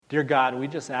Dear God, we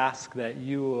just ask that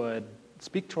you would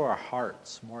speak to our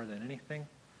hearts more than anything.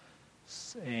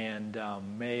 And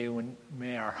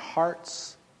may our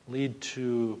hearts lead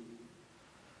to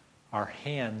our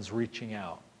hands reaching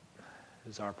out,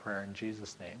 is our prayer in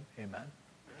Jesus' name. Amen.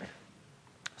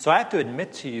 So I have to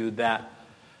admit to you that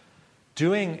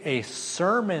doing a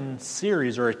sermon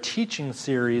series or a teaching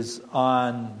series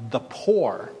on the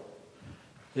poor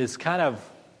is kind of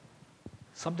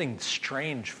something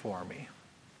strange for me.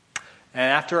 And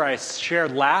after I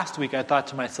shared last week, I thought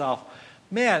to myself,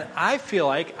 man, I feel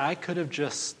like I could have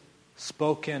just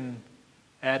spoken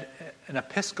at an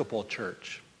Episcopal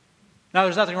church. Now,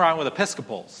 there's nothing wrong with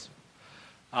Episcopals.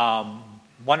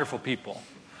 Wonderful people.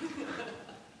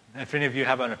 If any of you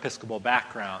have an Episcopal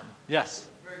background. Yes?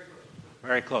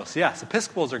 Very close. Yes,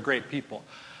 Episcopals are great people.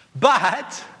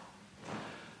 But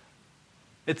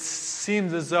it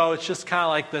seems as though it's just kind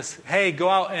of like this, hey, go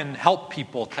out and help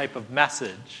people type of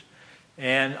message.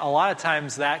 And a lot of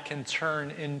times that can turn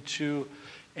into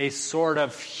a sort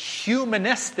of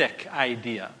humanistic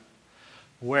idea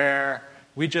where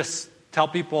we just tell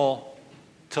people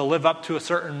to live up to a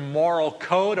certain moral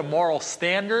code, a moral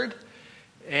standard,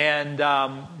 and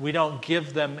we don't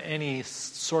give them any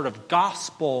sort of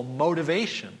gospel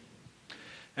motivation.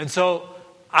 And so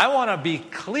I want to be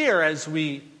clear as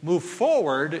we move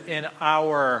forward in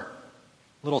our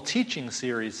little teaching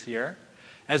series here,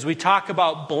 as we talk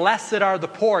about blessed are the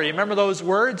poor. You remember those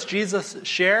words Jesus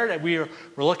shared? We were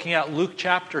looking at Luke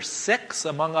chapter 6,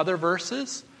 among other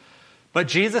verses. But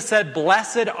Jesus said,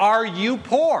 blessed are you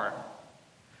poor.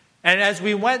 And as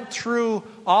we went through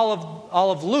all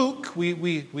of Luke,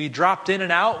 we dropped in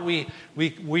and out. We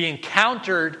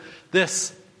encountered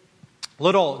this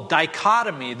little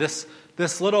dichotomy,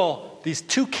 these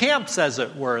two camps, as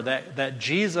it were, that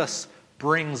Jesus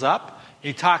brings up.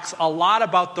 He talks a lot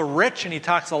about the rich and he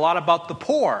talks a lot about the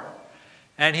poor.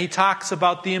 And he talks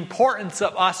about the importance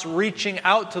of us reaching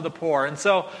out to the poor. And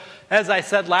so, as I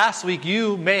said last week,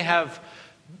 you may have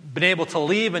been able to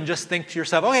leave and just think to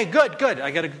yourself, okay, good. I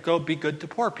got to go be good to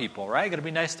poor people, right? I got to be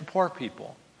nice to poor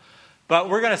people. But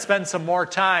we're going to spend some more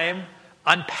time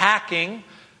unpacking,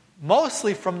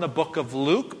 mostly from the book of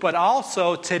Luke, but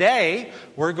also today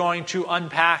we're going to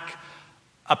unpack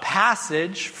a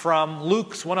passage from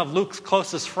one of Luke's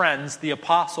closest friends, the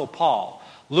Apostle Paul.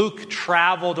 Luke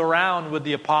traveled around with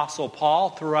the Apostle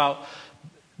Paul throughout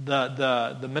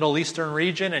the Middle Eastern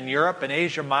region and Europe and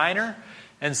Asia Minor.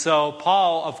 And so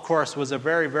Paul, of course, was a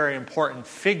very, very important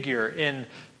figure in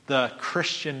the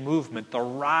Christian movement, the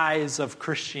rise of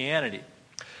Christianity.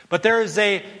 But there is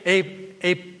a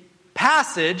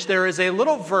passage, there is a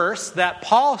little verse that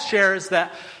Paul shares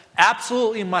that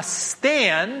absolutely must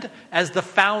stand as the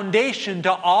foundation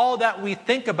to all that we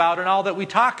think about and all that we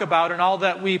talk about and all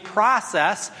that we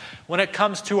process when it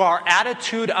comes to our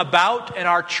attitude about and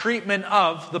our treatment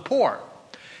of the poor.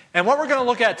 And what we're going to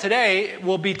look at today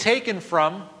will be taken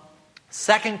from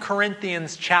 2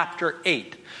 Corinthians chapter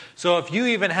 8. So if you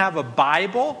even have a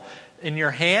Bible in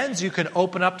your hands, you can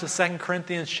open up to 2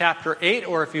 Corinthians chapter 8,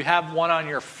 or if you have one on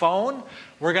your phone,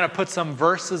 we're going to put some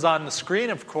verses on the screen,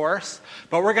 of course,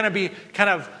 but we're going to be kind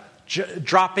of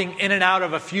dropping in and out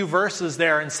of a few verses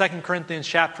there in 2 Corinthians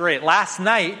chapter 8. Last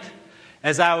night,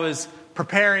 as I was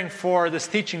preparing for this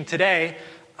teaching today,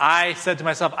 I said to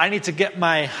myself, I need to get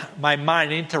my mind, I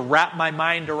need to wrap my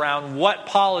mind around what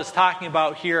Paul is talking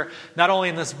about here, not only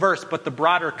in this verse, but the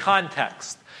broader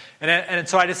context. And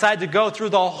so I decided to go through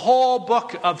the whole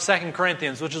book of 2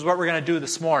 Corinthians, which is what we're going to do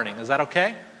this morning. Is that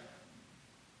okay?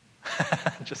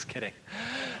 Just kidding.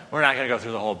 We're not going to go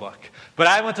through the whole book. But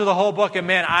I went through the whole book, and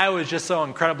man, I was just so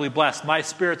incredibly blessed. My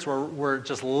spirits were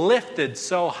just lifted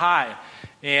so high.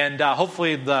 And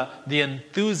hopefully the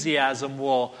enthusiasm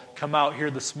will come out here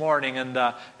this morning, and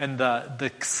the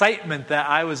excitement that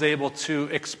I was able to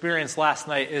experience last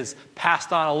night is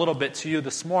passed on a little bit to you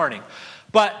this morning.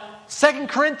 But 2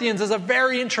 Corinthians is a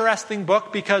very interesting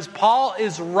book because Paul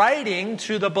is writing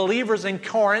to the believers in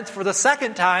Corinth for the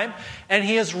second time, and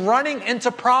he is running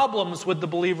into problems with the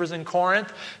believers in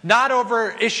Corinth, not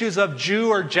over issues of Jew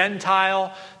or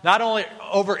Gentile, not only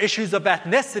over issues of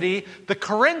ethnicity. The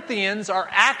Corinthians are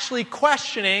actually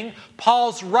questioning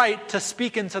Paul's right to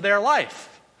speak into their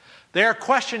life. They are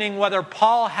questioning whether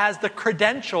Paul has the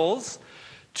credentials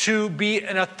to be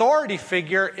an authority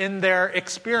figure in their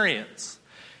experience.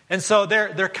 And so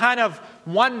they're kind of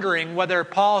wondering whether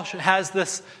Paul has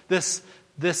this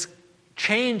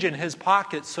change in his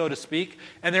pocket, so to speak.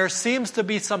 And there seems to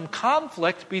be some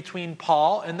conflict between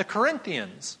Paul and the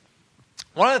Corinthians.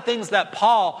 One of the things that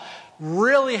Paul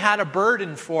really had a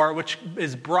burden for, which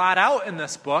is brought out in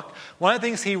this book, one of the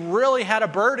things he really had a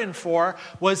burden for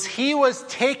was he was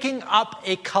taking up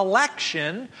a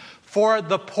collection for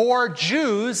the poor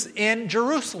Jews in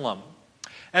Jerusalem.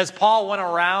 As Paul went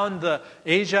around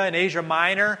Asia and Asia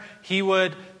Minor, he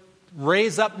would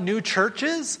raise up new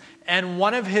churches, and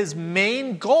one of his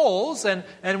main goals, and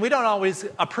we don't always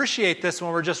appreciate this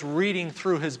when we're just reading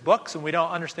through his books and we don't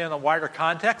understand the wider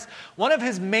context, one of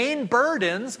his main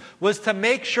burdens was to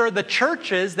make sure the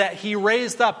churches that he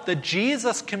raised up, the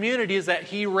Jesus communities that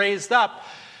he raised up,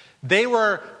 they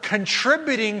were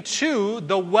contributing to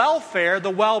the welfare,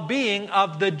 the well-being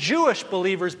of the Jewish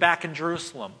believers back in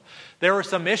Jerusalem. There were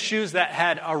some issues that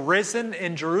had arisen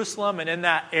in Jerusalem and in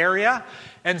that area,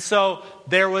 and so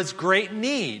there was great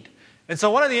need. And so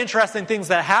one of the interesting things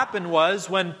that happened was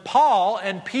when Paul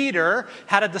and Peter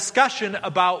had a discussion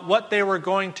about what they were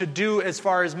going to do as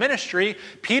far as ministry,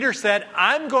 Peter said,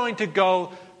 I'm going to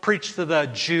go preach to the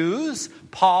Jews.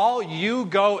 Paul, you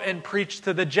go and preach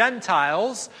to the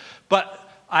Gentiles. But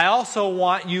I also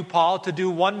want you, Paul, to do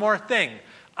one more thing.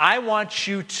 I want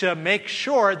you to make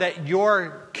sure that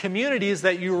your communities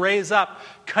that you raise up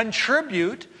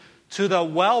contribute to the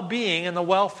well-being and the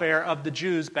welfare of the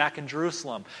Jews back in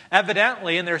Jerusalem.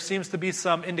 Evidently, and there seems to be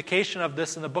some indication of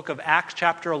this in the book of Acts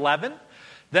chapter 11,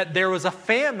 that there was a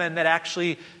famine that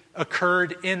actually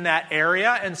occurred in that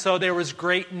area, and so there was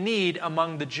great need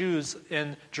among the Jews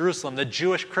in Jerusalem, the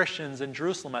Jewish Christians in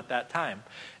Jerusalem at that time.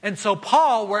 And so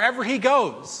Paul, wherever he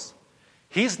goes,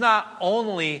 he's not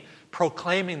only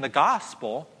proclaiming the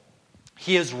gospel,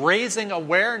 he is raising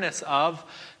awareness of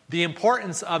the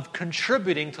importance of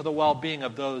contributing to the well-being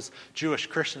of those Jewish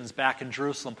Christians back in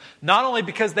Jerusalem. Not only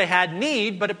because they had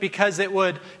need, but because it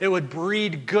would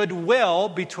breed goodwill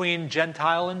between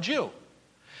Gentile and Jew.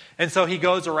 And so he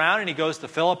goes around and he goes to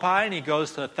Philippi and he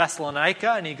goes to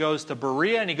Thessalonica and he goes to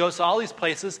Berea and he goes to all these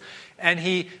places and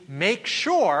he makes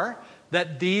sure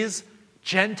that these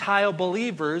Gentile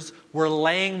believers were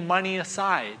laying money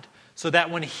aside so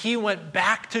that when he went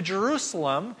back to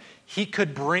Jerusalem, he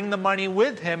could bring the money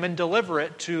with him and deliver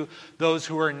it to those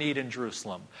who are in need in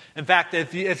Jerusalem. In fact,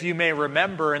 if you may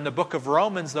remember in the book of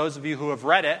Romans, those of you who have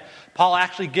read it, Paul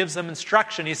actually gives them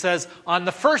instruction. He says, on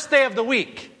the first day of the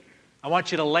week, I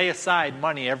want you to lay aside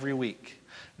money every week.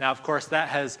 Now, of course, that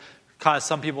has caused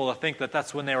some people to think that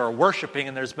that's when they were worshiping,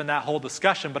 and there's been that whole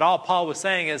discussion. But all Paul was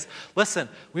saying is, listen,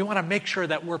 we want to make sure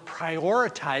that we're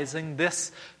prioritizing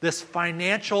this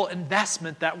financial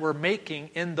investment that we're making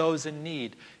in those in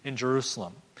need in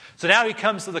Jerusalem. So now he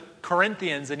comes to the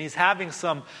Corinthians, and he's having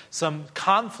some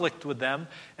conflict with them,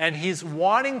 and he's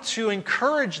wanting to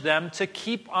encourage them to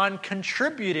keep on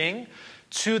contributing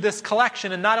to this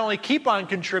collection, and not only keep on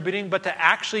contributing, but to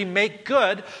actually make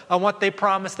good on what they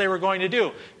promised they were going to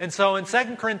do. And so in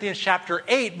 2 Corinthians chapter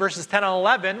 8, verses 10 and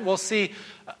 11, we'll see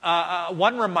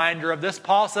one reminder of this.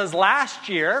 Paul says, last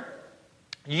year,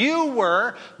 you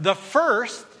were the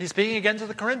first, he's speaking again to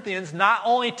the Corinthians, not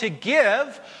only to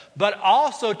give, but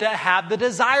also to have the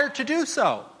desire to do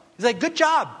so. He's like, good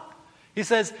job. He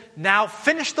says, now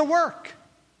finish the work,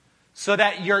 so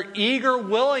that your eager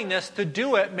willingness to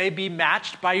do it may be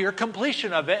matched by your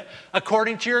completion of it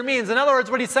according to your means. In other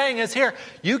words, what he's saying is here,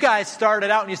 you guys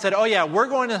started out and you said, oh yeah, we're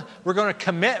going to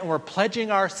commit and we're pledging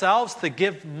ourselves to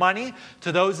give money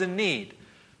to those in need.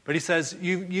 But he says,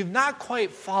 you've not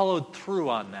quite followed through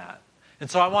on that.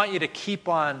 And so I want you to keep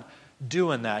on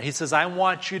doing that. He says, I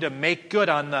want you to make good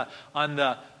on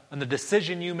the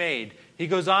decision you made. He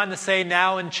goes on to say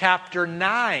now in chapter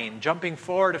 9, jumping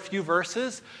forward a few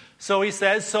verses, so he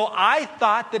says, so I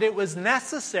thought that it was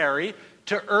necessary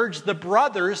to urge the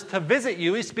brothers to visit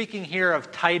you. He's speaking here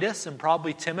of Titus and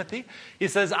probably Timothy. He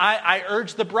says, I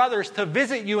urge the brothers to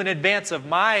visit you in advance of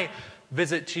my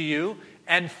visit to you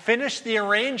and finish the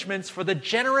arrangements for the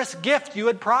generous gift you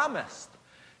had promised.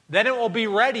 Then it will be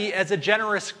ready as a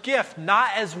generous gift,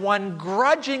 not as one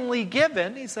grudgingly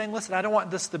given. He's saying, listen, I don't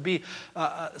want this to be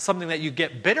something that you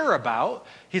get bitter about.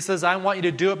 He says, I want you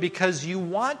to do it because you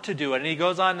want to do it. And he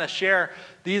goes on to share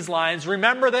these lines.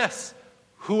 Remember this,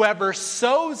 whoever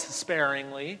sows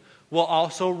sparingly will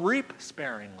also reap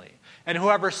sparingly. And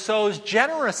whoever sows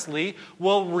generously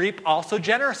will reap also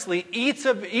generously. Each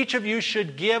of you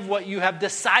should give what you have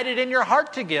decided in your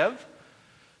heart to give,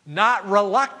 not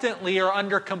reluctantly or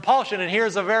under compulsion. And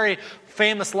here's a very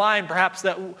famous line, perhaps,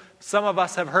 that some of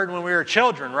us have heard when we were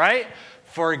children, right?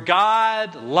 For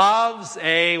God loves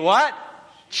a what?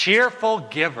 Cheerful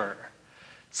giver.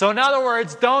 So in other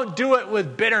words, don't do it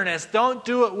with bitterness. Don't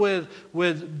do it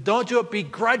don't do it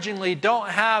begrudgingly. Don't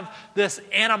have this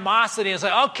animosity and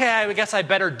say, okay, I guess I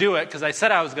better do it because I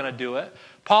said I was going to do it.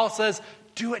 Paul says,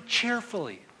 do it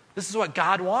cheerfully. This is what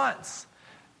God wants.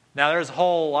 Now, there's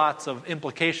whole lots of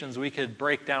implications we could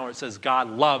break down where it says God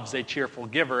loves a cheerful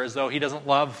giver as though he doesn't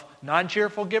love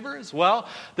non-cheerful givers. Well,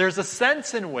 there's a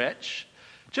sense in which,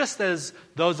 just as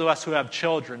those of us who have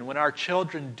children, when our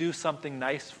children do something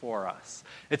nice for us,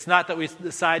 it's not that we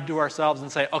decide to ourselves and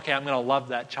say, okay, I'm going to love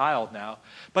that child now.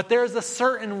 But there's a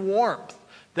certain warmth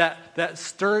that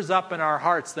stirs up in our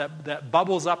hearts, that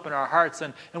bubbles up in our hearts.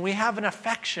 And we have an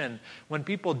affection when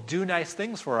people do nice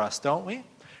things for us, don't we?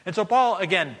 And so Paul,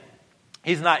 again,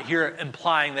 he's not here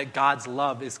implying that God's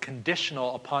love is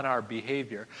conditional upon our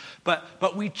behavior.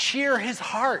 But we cheer his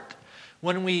heart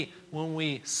when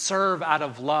we serve out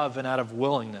of love and out of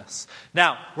willingness.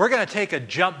 Now, we're going to take a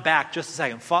jump back just a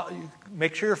second.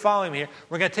 Make sure you're following me here.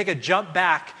 We're going to take a jump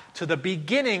back to the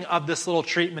beginning of this little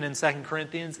treatment in 2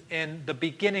 Corinthians, in the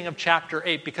beginning of chapter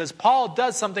 8, because Paul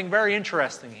does something very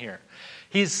interesting here.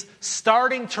 He's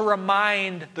starting to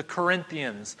remind the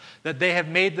Corinthians that they have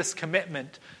made this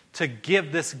commitment to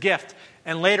give this gift.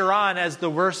 And later on, as the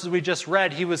verses we just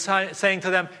read, he was saying to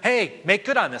them, hey, make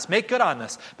good on this, make good on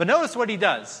this. But notice what he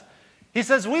does. He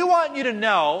says, we want you to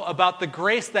know about the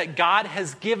grace that God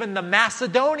has given the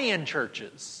Macedonian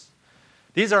churches.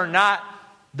 These are not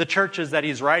the churches that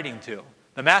he's writing to.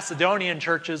 The Macedonian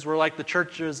churches were like the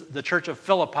church of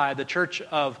Philippi, the church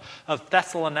of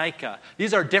Thessalonica.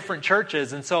 These are different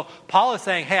churches. And so Paul is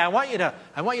saying, hey, I want you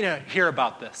to hear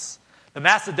about this. The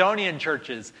Macedonian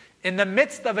churches, in the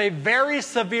midst of a very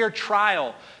severe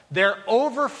trial, their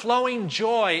overflowing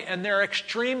joy and their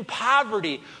extreme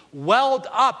poverty welled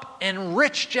up in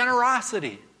rich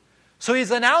generosity. So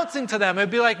he's announcing to them, it'd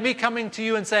be like me coming to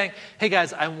you and saying, hey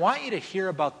guys, I want you to hear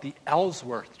about the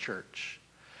Ellsworth Church.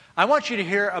 I want you to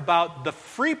hear about the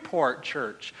Freeport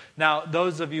Church. Now,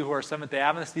 those of you who are Seventh-day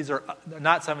Adventists, these are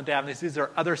not Seventh-day Adventists, these are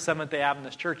other Seventh-day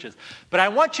Adventist churches. But I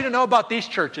want you to know about these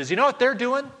churches. You know what they're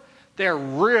doing? They're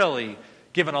really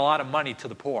giving a lot of money to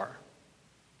the poor.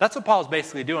 That's what Paul's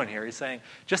basically doing here. He's saying,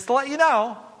 just to let you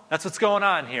know, that's what's going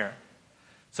on here.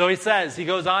 So he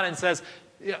goes on and says,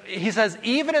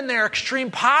 even in their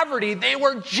extreme poverty, they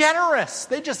were generous.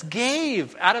 They just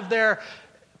gave out of their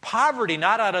poverty,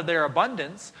 not out of their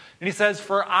abundance. And he says,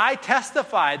 for I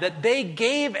testify that they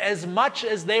gave as much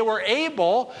as they were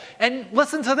able. And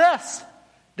listen to this.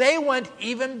 They went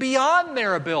even beyond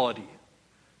their ability.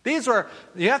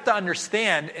 You have to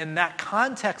understand, in that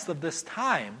context of this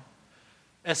time,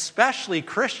 especially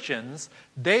Christians,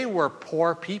 they were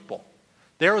poor people.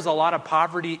 There was a lot of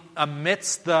poverty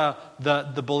amidst the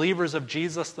believers of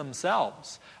Jesus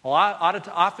themselves.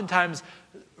 Oftentimes,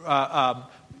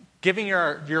 giving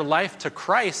your life to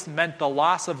Christ meant the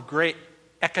loss of great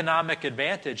economic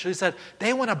advantage. So he said,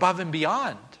 they went above and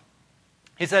beyond.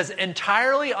 He says,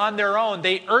 entirely on their own,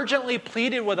 they urgently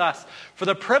pleaded with us for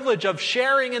the privilege of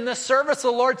sharing in this service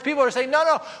of the Lord's people. Are saying,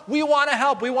 no, we want to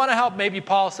help, we want to help. Maybe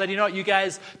Paul said, you know what, you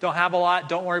guys don't have a lot,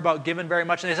 don't worry about giving very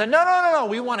much. And they said, no,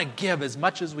 we want to give as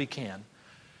much as we can.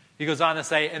 He goes on to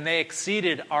say, and they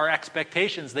exceeded our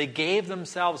expectations. They gave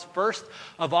themselves first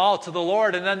of all to the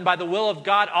Lord, and then by the will of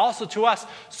God also to us.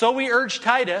 So we urge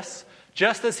Titus,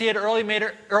 just as he had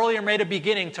earlier made a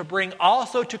beginning, to bring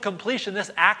also to completion this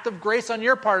act of grace on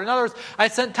your part. In other words, I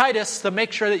sent Titus to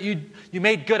make sure that you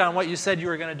made good on what you said you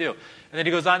were going to do. And then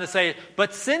he goes on to say,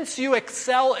 but since you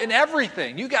excel in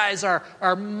everything, you guys are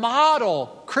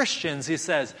model Christians, he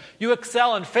says. You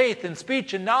excel in faith, in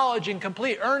speech, in knowledge, in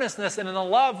complete earnestness, and in the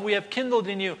love we have kindled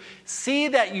in you. See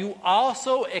that you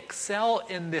also excel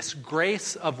in this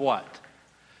grace of what?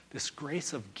 This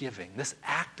grace of giving, this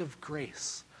act of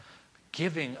grace.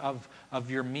 Giving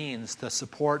of your means to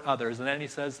support others. And then he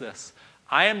says this,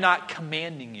 I am not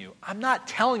commanding you. I'm not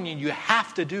telling you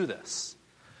have to do this.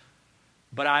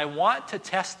 But I want to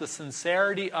test the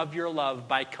sincerity of your love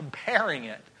by comparing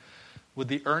it with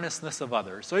the earnestness of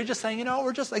others. So he's just saying,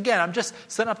 I'm just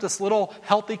setting up this little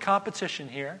healthy competition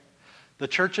here. The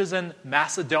churches in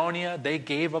Macedonia, they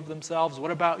gave of themselves.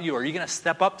 What about you? Are you going to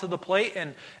step up to the plate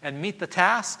and meet the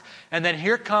task? And then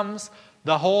here comes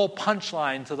the whole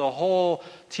punchline to the whole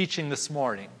teaching this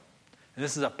morning. And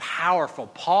this is a powerful,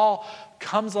 Paul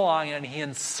comes along and he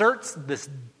inserts this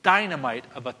dynamite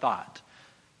of a thought.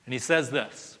 And he says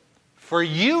this, for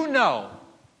you know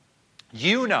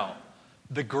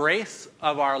the grace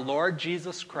of our Lord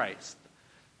Jesus Christ,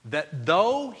 that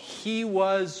though he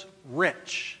was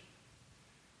rich,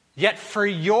 yet for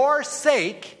your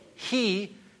sake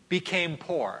he became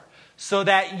poor, so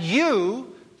that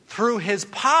you, through his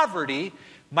poverty,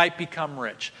 might become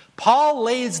rich. Paul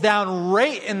lays down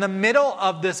right in the middle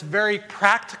of this very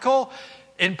practical,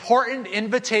 important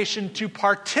invitation to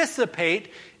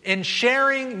participate in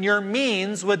sharing your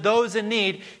means with those in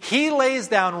need, he lays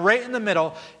down right in the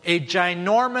middle a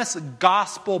ginormous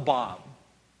gospel bomb.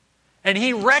 And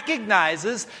he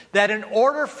recognizes that in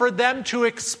order for them to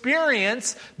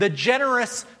experience the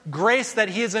generous grace that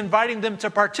he is inviting them to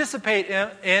participate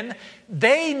in,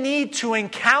 they need to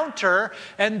encounter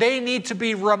and they need to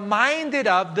be reminded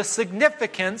of the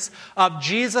significance of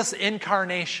Jesus'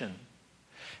 incarnation.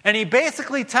 And he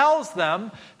basically tells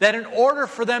them that in order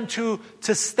for them to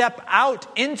step out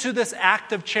into this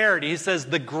act of charity, he says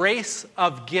the grace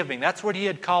of giving. That's what he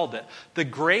had called it, the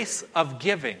grace of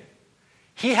giving.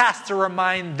 He has to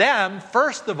remind them,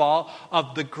 first of all,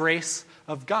 of the grace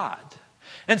of God.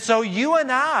 And so you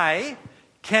and I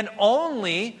can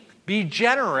only be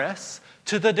generous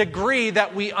to the degree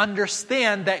that we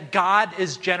understand that God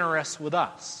is generous with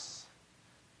us.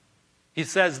 He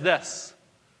says this,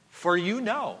 for you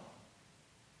know.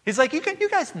 He's like, you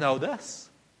guys know this.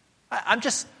 I'm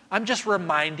just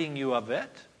reminding you of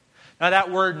it. Now that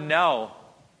word know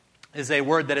is a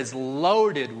word that is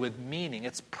loaded with meaning.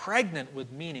 It's pregnant with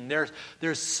meaning.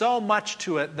 There's so much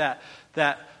to it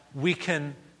that we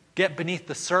can get beneath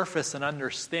the surface and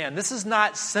understand. This is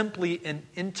not simply an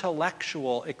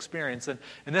intellectual experience. And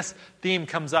this theme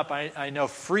comes up, I know,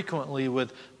 frequently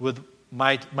with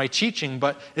my teaching,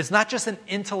 but it's not just an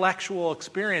intellectual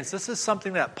experience. This is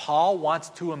something that Paul wants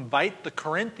to invite the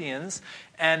Corinthians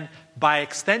and by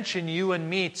extension you and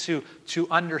me to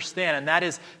understand. And that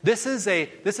is, this is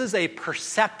a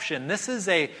perception. This is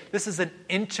an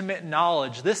intimate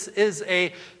knowledge. This is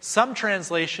some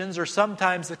translations, or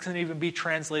sometimes it can even be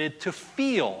translated to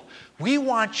feel. We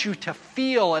want you to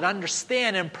feel and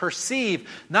understand and perceive,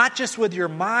 not just with your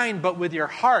mind, but with your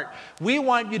heart. We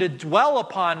want you to dwell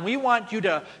upon, we want you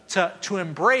to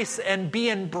embrace and be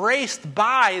embraced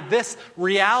by this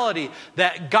reality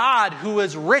that God, who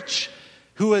is rich,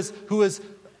 who is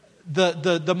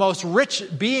the most rich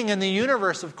being in the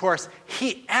universe, of course,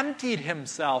 he emptied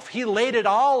himself. He laid it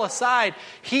all aside.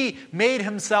 He made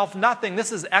himself nothing.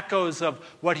 This is echoes of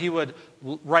what he would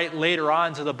write later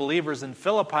on to the believers in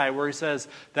Philippi, where he says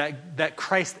that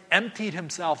Christ emptied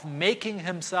himself, making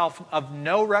himself of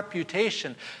no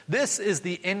reputation. This is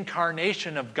the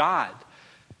incarnation of God.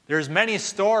 There's many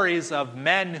stories of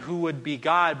men who would be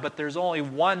God, but there's only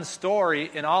one story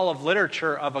in all of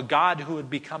literature of a God who would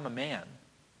become a man.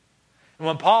 And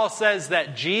when Paul says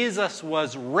that Jesus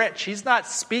was rich, he's not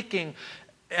speaking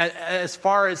as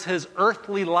far as his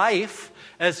earthly life,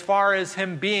 as far as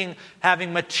him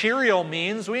having material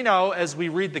means. We know as we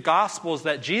read the Gospels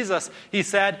that Jesus, he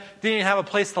said, didn't even have a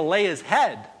place to lay his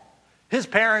head. His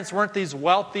parents weren't these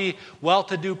wealthy,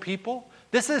 well-to-do people.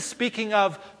 This is speaking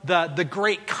of the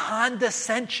great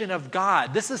condescension of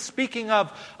God. This is speaking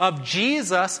of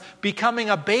Jesus becoming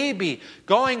a baby,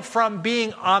 going from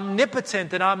being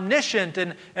omnipotent and omniscient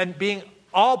and being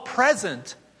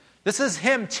all-present. This is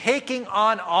him taking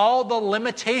on all the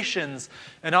limitations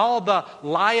and all the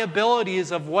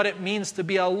liabilities of what it means to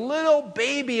be a little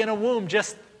baby in a womb.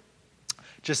 Just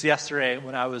yesterday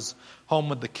when I was home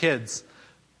with the kids,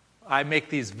 I make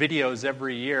these videos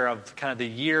every year of kind of the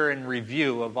year in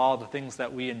review of all the things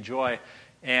that we enjoy.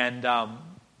 And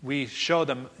we show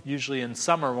them usually in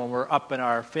summer when we're up in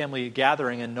our family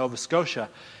gathering in Nova Scotia.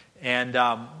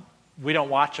 And we don't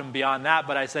watch them beyond that.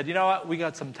 But I said, you know what? We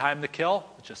got some time to kill.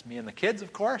 It's just me and the kids,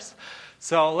 of course.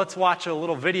 So let's watch a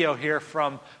little video here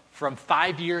from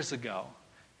 5 years ago.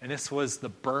 And this was the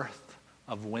birth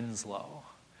of Winslow.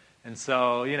 And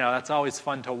so, that's always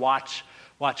fun to watch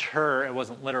her. It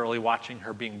wasn't literally watching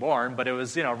her being born, but it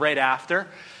was, right after.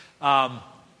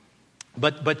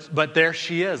 But there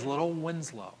she is, little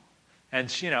Winslow.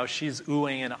 And, she's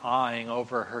oohing and aahing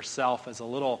over herself as a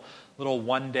little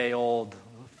 1 day old,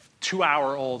 2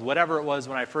 hour old, whatever it was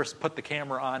when I first put the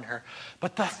camera on her.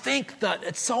 But to think that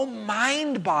it's so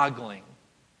mind boggling.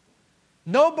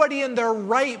 Nobody in their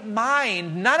right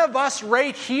mind, none of us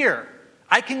right here,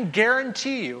 I can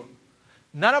guarantee you,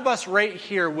 none of us right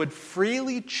here would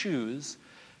freely choose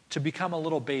to become a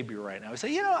little baby right now. We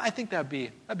say, I think that'd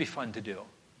be fun to do,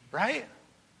 right?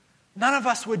 None of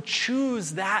us would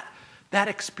choose that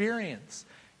experience.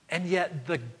 And yet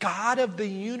the God of the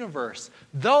universe,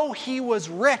 though he was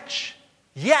rich,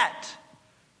 yet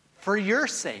for your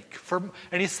sake,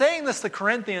 and he's saying this to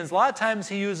Corinthians, a lot of times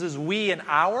he uses we and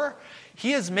our.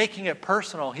 He is making it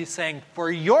personal. He's saying,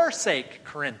 for your sake,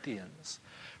 Corinthians,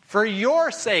 for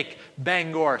your sake,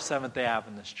 Bangor, Seventh-day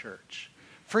Adventist Church.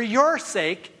 For your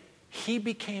sake, he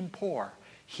became poor.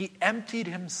 He emptied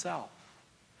himself.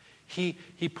 He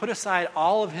put aside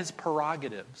all of his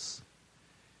prerogatives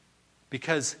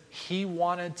because he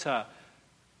wanted to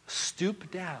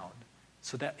stoop down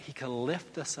so that he can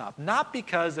lift us up. Not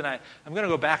because, and I'm going to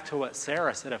go back to what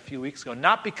Sarah said a few weeks ago,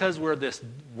 not because we're this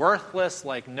worthless,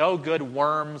 like no good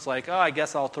worms, like, oh, I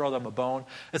guess I'll throw them a bone.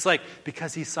 It's like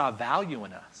because he saw value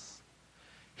in us.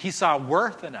 He saw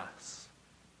worth in us.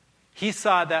 He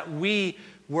saw that we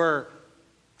were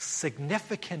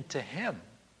significant to him.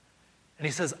 And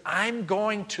he says, I'm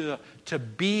going to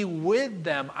be with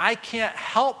them. I can't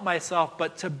help myself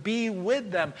but to be with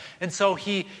them. And so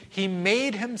he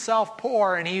made himself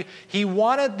poor, and he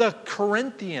wanted the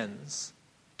Corinthians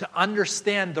to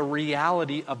understand the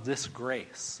reality of this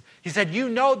grace. He said, you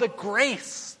know the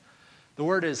grace. The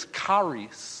word is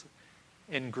charis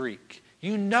in Greek.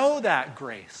 You know that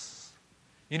grace.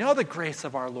 You know the grace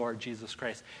of our Lord Jesus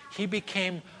Christ. He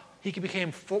became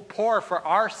poor for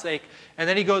our sake. And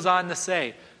then he goes on to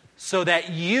say, so that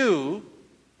you,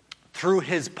 through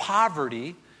his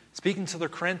poverty, speaking to the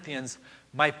Corinthians,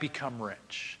 might become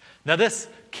rich. Now this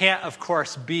can't, of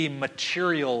course, be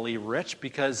materially rich,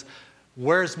 because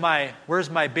where's my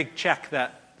big check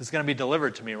that is going to be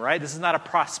delivered to me, right? This is not a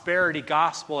prosperity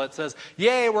gospel that says,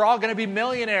 yay, we're all going to be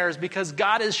millionaires because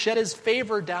God has shed his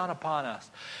favor down upon us.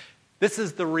 This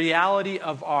is the reality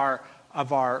of our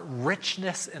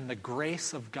richness in the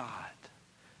grace of God.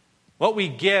 What we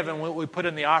give and what we put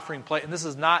in the offering plate, and this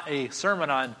is not a sermon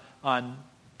on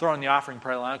throwing the offering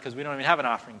plate around because we don't even have an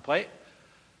offering plate.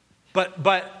 But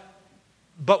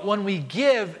when we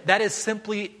give, that is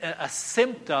simply a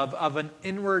symptom of an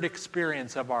inward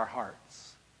experience of our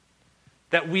hearts.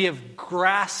 That we have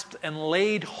grasped and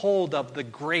laid hold of the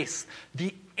grace,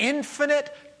 the infinite,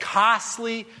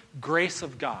 costly grace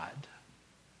of God.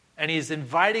 And he's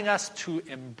inviting us to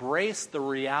embrace the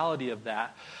reality of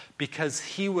that because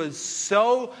he was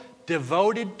so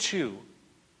devoted to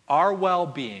our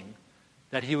well-being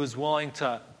that he was willing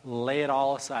to lay it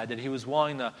all aside, that he was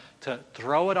willing to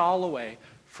throw it all away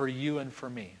for you and for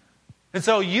me. And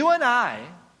so you and I,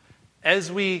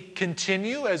 as we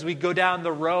continue, as we go down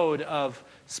the road of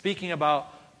speaking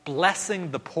about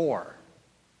blessing the poor,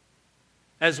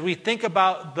 as we think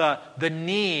about the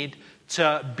need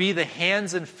to be the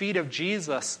hands and feet of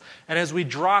Jesus, and as we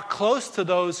draw close to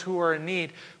those who are in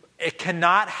need, it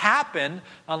cannot happen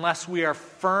unless we are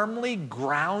firmly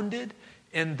grounded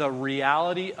in the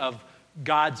reality of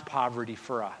God's poverty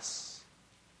for us.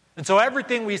 And so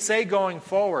everything we say going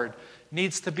forward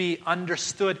needs to be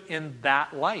understood in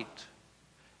that light,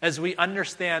 as we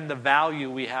understand the value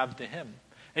we have to him.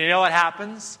 And you know what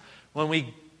happens when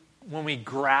we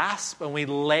grasp and we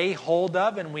lay hold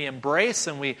of and we embrace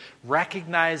and we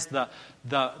recognize the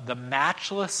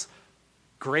matchless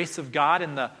grace of God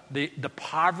and the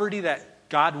poverty that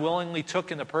God willingly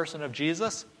took in the person of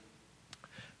Jesus?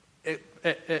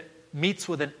 It meets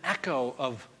with an echo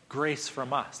of grace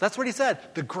from us. That's what he said,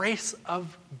 the grace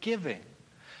of giving.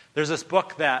 There's this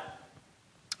book that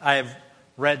I've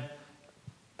read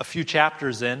a few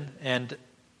chapters in, and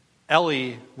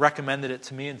Ellie recommended it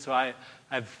to me, and so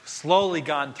I've slowly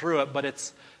gone through it, but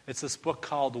it's this book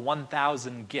called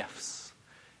 1,000 Gifts,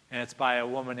 and it's by a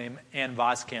woman named Ann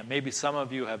Voskamp. Maybe some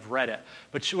of you have read it,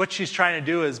 but what she's trying to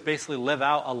do is basically live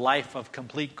out a life of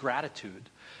complete gratitude.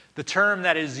 The term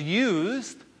that is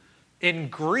used in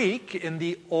Greek in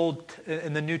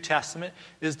the New Testament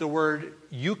is the word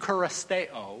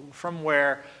Eucharisteo, from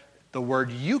where the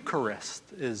word Eucharist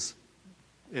is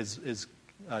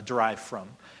derived from.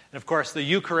 And of course, the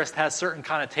Eucharist has certain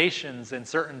connotations in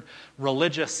certain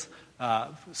religious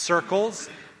circles.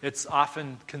 It's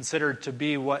often considered to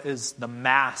be what is the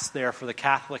Mass there for the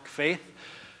Catholic faith.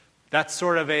 That's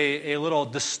sort of a little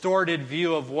distorted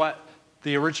view of what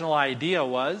the original idea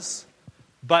was.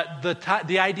 But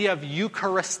the idea of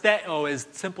Eucharisteo is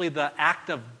simply the act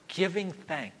of giving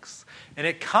thanks. And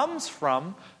it comes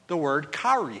from the word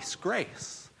charis,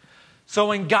 grace. So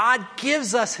when God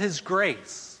gives us his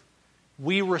grace,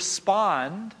 we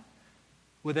respond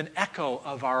with an echo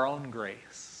of our own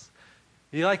grace.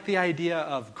 Do you like the idea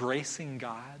of gracing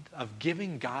God, of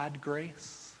giving God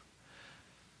grace?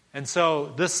 And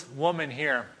so this woman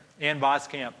here, Ann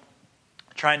Voskamp,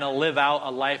 trying to live out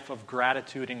a life of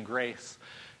gratitude and grace,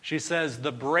 she says,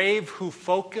 the brave who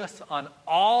focus on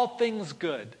all things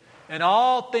good and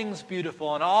all things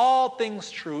beautiful and all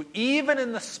things true, even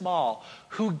in the small,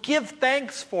 who give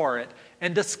thanks for it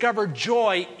and discover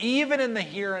joy even in the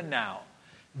here and now,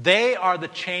 they are the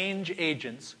change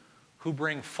agents who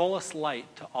bring fullest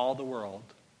light to all the world.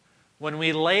 When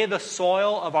we lay the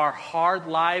soil of our hard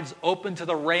lives open to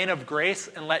the rain of grace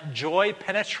and let joy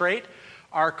penetrate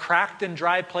our cracked and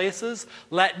dry places,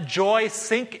 let joy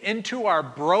sink into our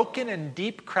broken and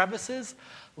deep crevices,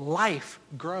 life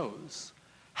grows.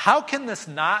 How can this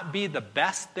not be the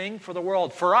best thing for the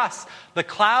world? For us, the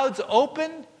clouds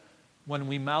open when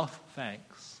we mouth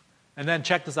thanks. And then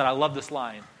check this out. I love this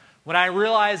line. When I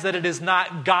realize that it is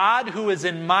not God who is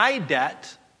in my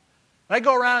debt, and I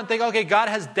go around and think, okay, God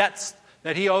has debts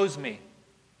that he owes me.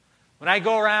 When I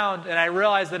go around and I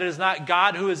realize that it is not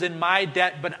God who is in my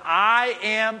debt, but I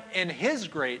am in his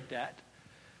great debt,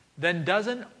 then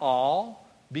doesn't all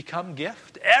become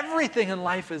gift? Everything in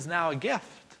life is now a gift.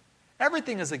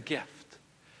 Everything is a gift.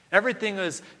 Everything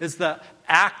is the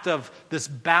act of this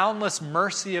boundless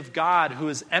mercy of God who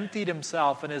has emptied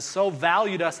himself and has so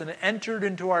valued us and entered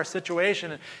into our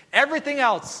situation. And everything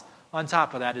else on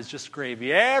top of that is just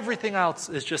gravy. Everything else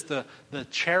is just the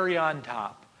cherry on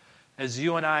top, as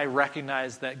you and I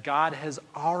recognize that God has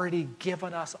already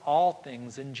given us all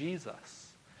things in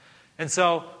Jesus. And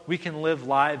so we can live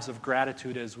lives of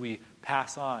gratitude as we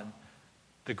pass on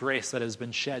the grace that has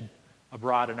been shed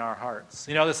abroad in our hearts.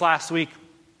 You know, this last week,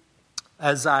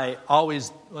 as I always,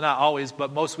 well, not always,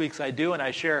 but most weeks I do, and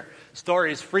I share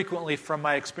stories frequently from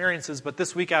my experiences, but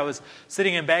this week I was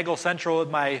sitting in Bagel Central with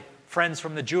my friends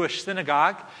from the Jewish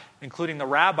synagogue, including the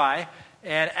rabbi,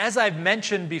 and as I've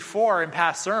mentioned before in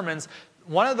past sermons,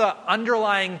 one of the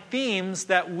underlying themes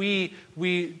that we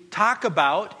talk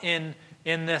about in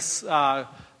this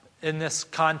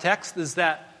context is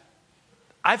that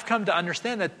I've come to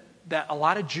understand that a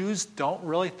lot of Jews don't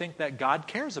really think that God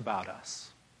cares about us.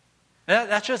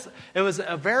 It was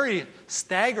a very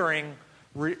staggering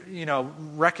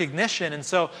recognition. And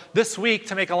so this week,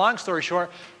 to make a long story short,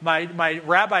 my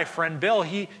rabbi friend Bill,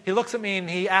 he looks at me and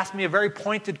he asked me a very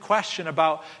pointed question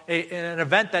about an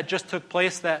event that just took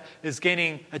place that is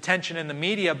gaining attention in the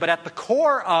media. But at the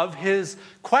core of his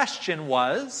question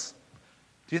was,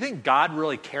 do you think God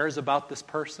really cares about this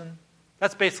person?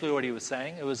 That's basically what he was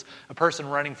saying. It was a person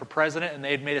running for president, and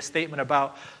they had made a statement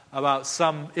about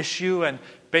some issue, and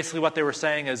basically what they were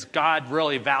saying is, God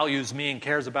really values me and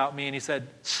cares about me. And he said,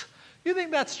 you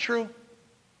think that's true?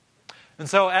 And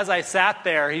so as I sat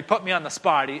there, he put me on the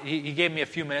spot. He gave me a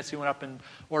few minutes. He went up and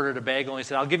ordered a bagel, and he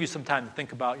said, I'll give you some time to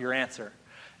think about your answer.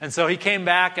 And so he came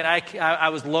back, and I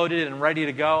was loaded and ready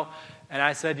to go. And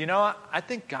I said, you know what? I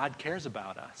think God cares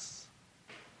about us.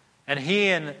 And he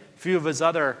and a few of his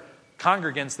other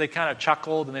congregants, they kind of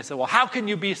chuckled, and they said, well, how can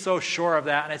you be so sure of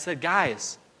that? And I said,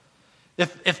 guys,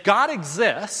 if God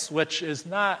exists, which is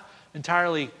not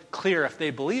entirely clear if they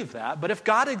believe that, but if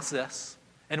God exists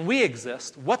and we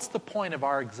exist, what's the point of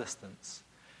our existence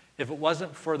if it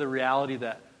wasn't for the reality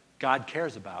that God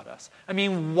cares about us? I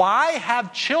mean, why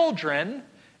have children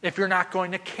if you're not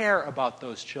going to care about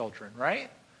those children, right?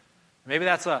 Maybe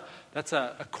that's a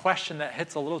question that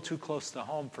hits a little too close to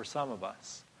home for some of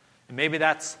us. And maybe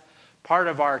that's part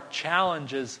of our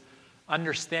challenge is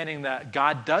understanding that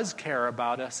God does care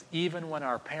about us even when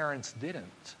our parents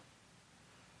didn't.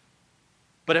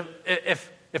 But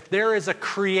if there is a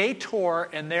creator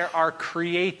and there are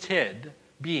created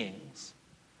beings,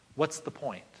 what's the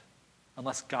point?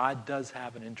 Unless God does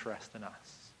have an interest in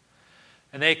us.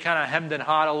 And they kind of hemmed and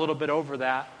hawed a little bit over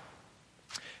that.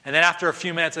 And then after a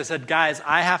few minutes, I said, guys,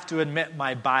 I have to admit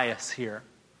my bias here.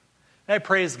 And I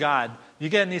praise God. You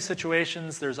get in these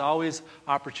situations, there's always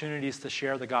opportunities to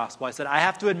share the gospel. I said, I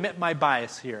have to admit my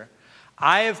bias here.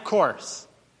 I, of course,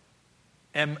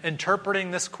 am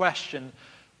interpreting this question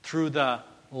through the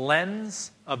lens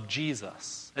of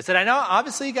Jesus. I said, I know,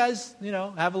 obviously you guys,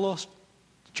 have a little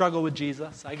struggle with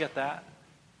Jesus. I get that.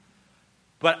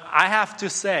 But I have to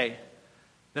say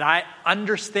that I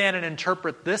understand and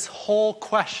interpret this whole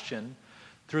question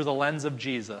through the lens of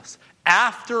Jesus.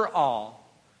 After all,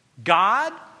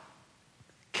 God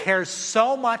cares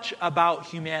so much about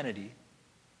humanity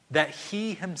that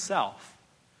he himself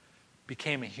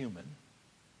became a human.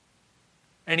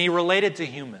 And he related to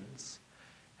humans.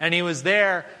 And he was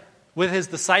there with his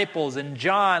disciples, and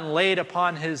John laid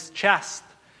upon his chest.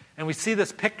 And we see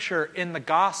this picture in the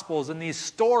Gospels and these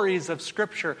stories of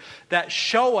Scripture that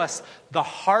show us the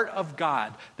heart of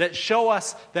God, that show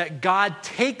us that God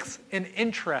takes an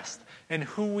interest in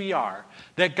who we are,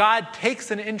 that God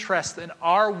takes an interest in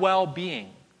our well-being.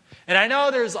 And I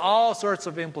know there's all sorts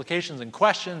of implications and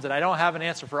questions, and I don't have an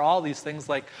answer for all these things,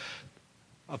 like,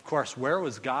 of course, where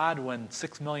was God when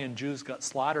 6 million Jews got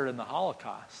slaughtered in the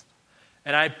Holocaust?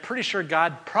 And I'm pretty sure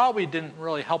God probably didn't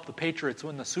really help the Patriots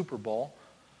win the Super Bowl.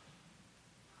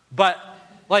 But,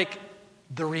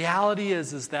 the reality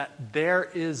is that there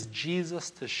is Jesus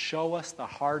to show us the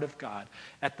heart of God.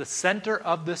 At the center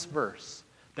of this verse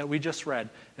that we just read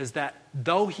is that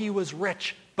though he was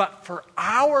rich, but for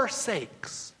our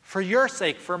sakes, for your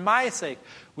sake, for my sake,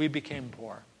 we became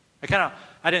poor.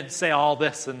 I didn't say all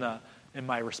this in the in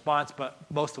my response, but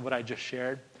most of what I just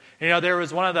shared. And, there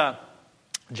was one of the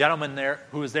gentlemen there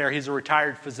who was there. He's a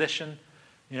retired physician,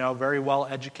 very well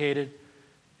educated.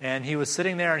 And he was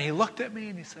sitting there and he looked at me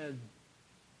and he said,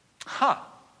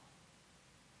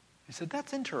 He said,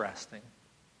 that's interesting.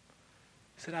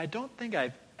 He said, I don't think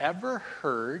I've ever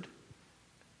heard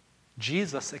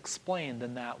Jesus explained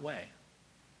in that way.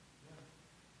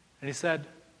 And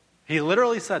he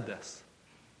literally said this.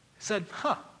 He said,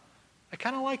 I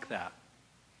kind of like that.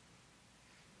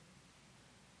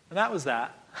 And that was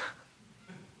that.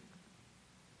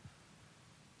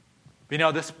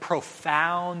 This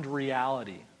profound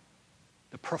reality,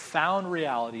 the profound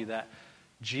reality that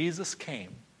Jesus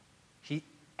came, he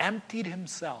emptied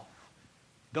himself.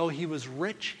 Though he was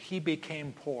rich, he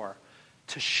became poor,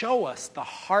 to show us the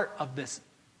heart of this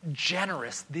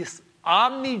generous, this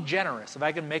omnigenerous, if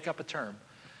I can make up a term,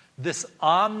 this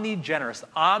omnigenerous,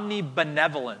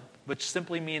 omnibenevolent, which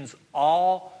simply means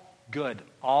all good,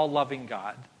 all loving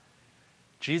God.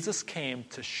 Jesus came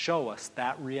to show us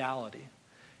that reality.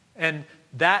 And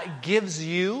that gives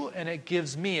you and it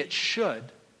gives me, it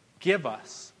should give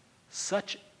us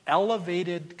such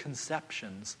elevated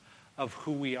conceptions of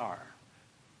who we are.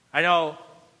 I know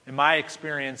in my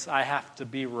experience, I have to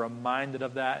be reminded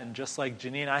of that. And just like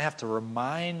Janine, I have to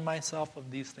remind myself of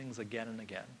these things again and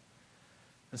again.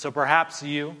 And so perhaps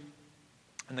you,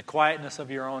 in the quietness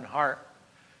of your own heart,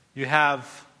 you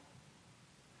have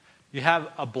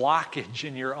a blockage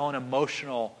in your own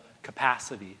emotional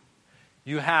capacity.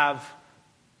 You have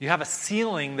a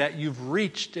ceiling that you've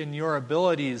reached in your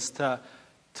abilities to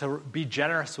be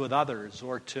generous with others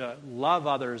or to love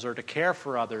others or to care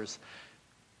for others.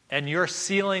 And your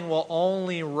ceiling will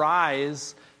only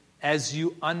rise as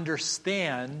you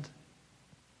understand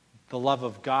the love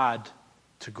of God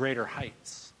to greater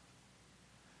heights.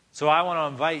 So I want to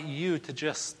invite you to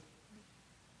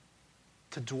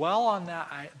dwell on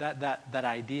that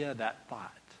idea, that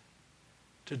thought.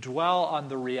 To dwell on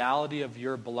the reality of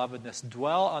your belovedness.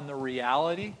 Dwell on the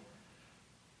reality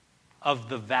of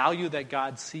the value that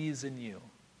God sees in you.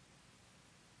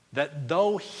 That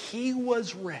though he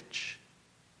was rich,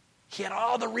 he had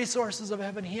all the resources of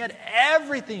heaven, he had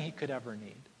everything he could ever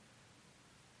need.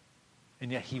 And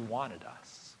yet he wanted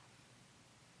us.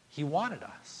 He wanted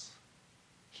us.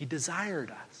 He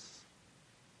desired us.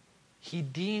 He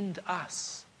deemed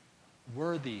us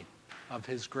worthy of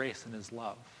his grace and his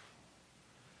love.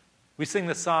 We sing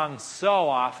the song so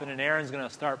often, and Aaron's going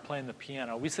to start playing the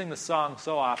piano. We sing the song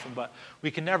so often, but we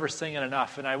can never sing it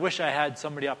enough. And I wish I had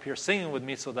somebody up here singing with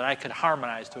me so that I could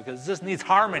harmonize to it, because this needs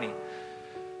harmony.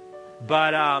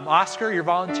 But Oscar, you're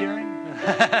volunteering?